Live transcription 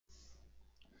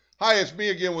Hi, it's me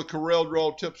again with Corel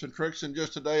Draw Tips and Tricks, and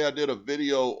just today I did a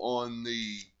video on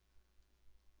the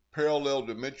parallel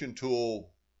dimension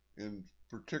tool, and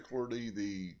particularly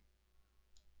the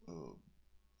uh,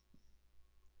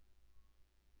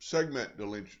 segment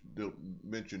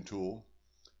dimension tool.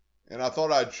 And I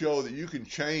thought I'd show that you can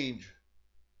change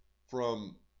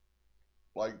from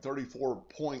like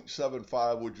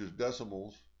 34.75, which is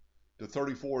decimals, to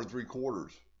 34 3/4.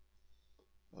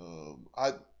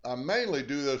 I mainly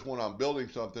do this when I'm building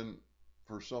something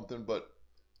for something, but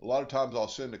a lot of times I'll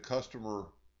send a customer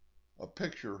a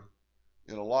picture,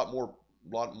 and a lot more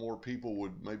people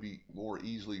would maybe more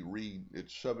easily read.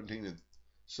 It's 17 and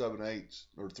 7/8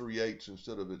 or 3/8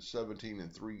 instead of it's 17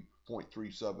 and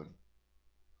 3.37.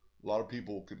 A lot of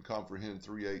people can comprehend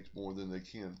 3/8 more than they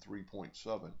can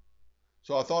 3.7.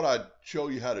 So I thought I'd show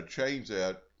you how to change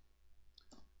that.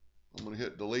 I'm going to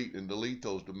hit delete and delete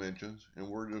those dimensions, and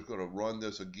we're just going to run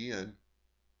this again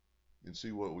and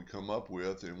see what we come up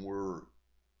with. And we're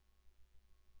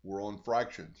on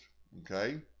fractions.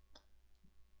 Okay.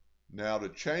 Now to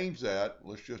change that,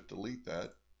 let's just delete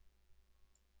that.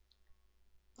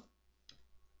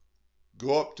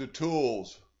 Go up to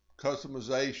Tools,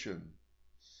 Customization.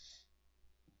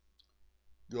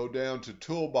 Go down to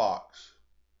Toolbox.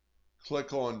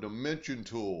 Click on Dimension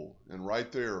Tool, and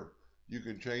right there you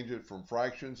can change it from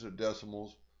fractions to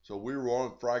decimals. So we were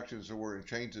on fractions, so we're going to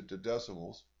change it to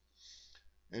decimals.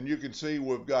 And you can see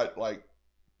we've got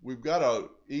a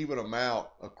even amount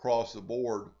across the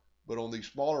board, but on these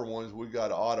smaller ones we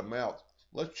got odd amounts.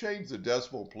 Let's change the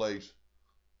decimal place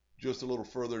just a little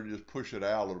further, just push it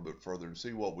out a little bit further and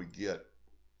see what we get.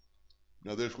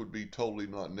 Now this would be totally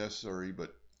not necessary,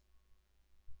 but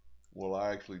well,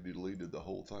 I actually deleted the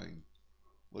whole thing.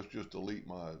 Let's just delete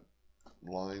my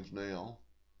lines now,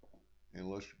 and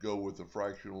let's go with the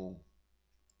fractional,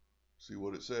 see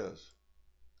what it says.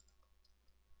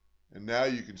 And now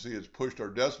you can see it's pushed our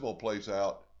decimal place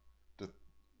out to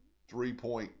 3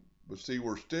 point, but see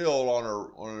we're still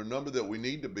on a number that we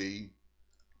need to be,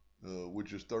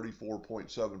 which is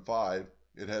 34.75.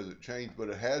 It hasn't changed, but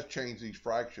it has changed these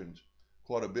fractions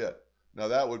quite a bit. Now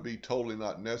that would be totally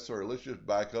not necessary. Let's just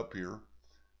back up here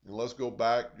and let's go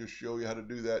back, just show you how to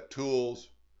do that. Tools,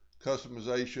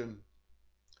 Customization,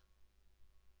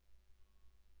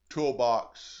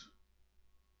 Toolbox,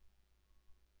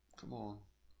 come on,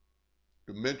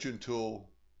 Dimension Tool,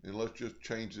 and let's just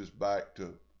change this back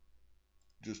to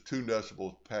just 2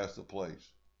 decimals past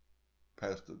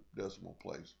the decimal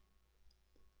place.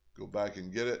 Go back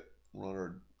and get it, run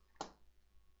our,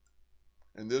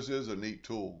 and this is a neat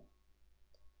tool.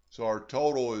 So our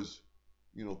total is,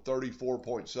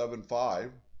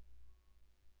 34.75,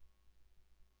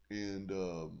 and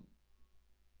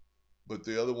but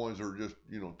the other ones are just,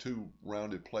 2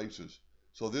 rounded places.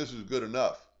 So this is good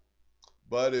enough.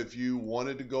 But if you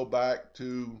wanted to go back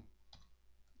to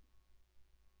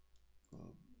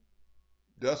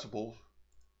decimals,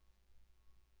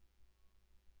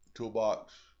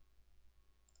 Toolbox,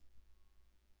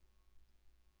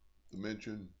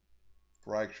 Dimension,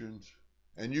 Fractions,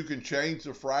 and you can change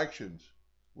the fractions.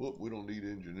 Whoop, we don't need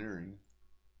engineering.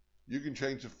 You can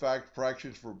change the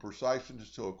fractions from preciseness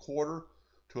to a quarter,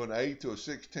 to an eighth, to a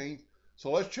 16th.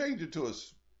 So let's change it to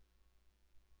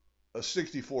a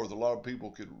 64th. A lot of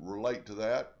people could relate to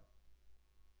that.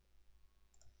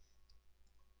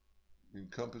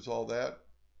 Encompass all that.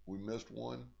 We missed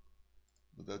one,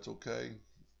 but that's okay.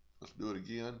 Let's do it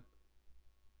again.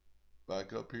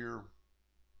 Back up here.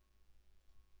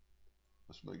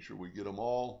 Let's make sure we get them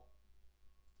all.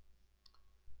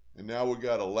 And now we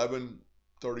got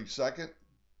 11/32.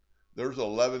 There's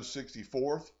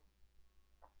 11/64.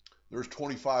 There's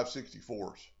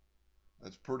 25/64.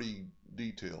 That's pretty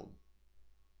detailed.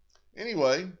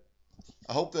 Anyway,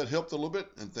 I hope that helped a little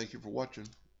bit, and thank you for watching.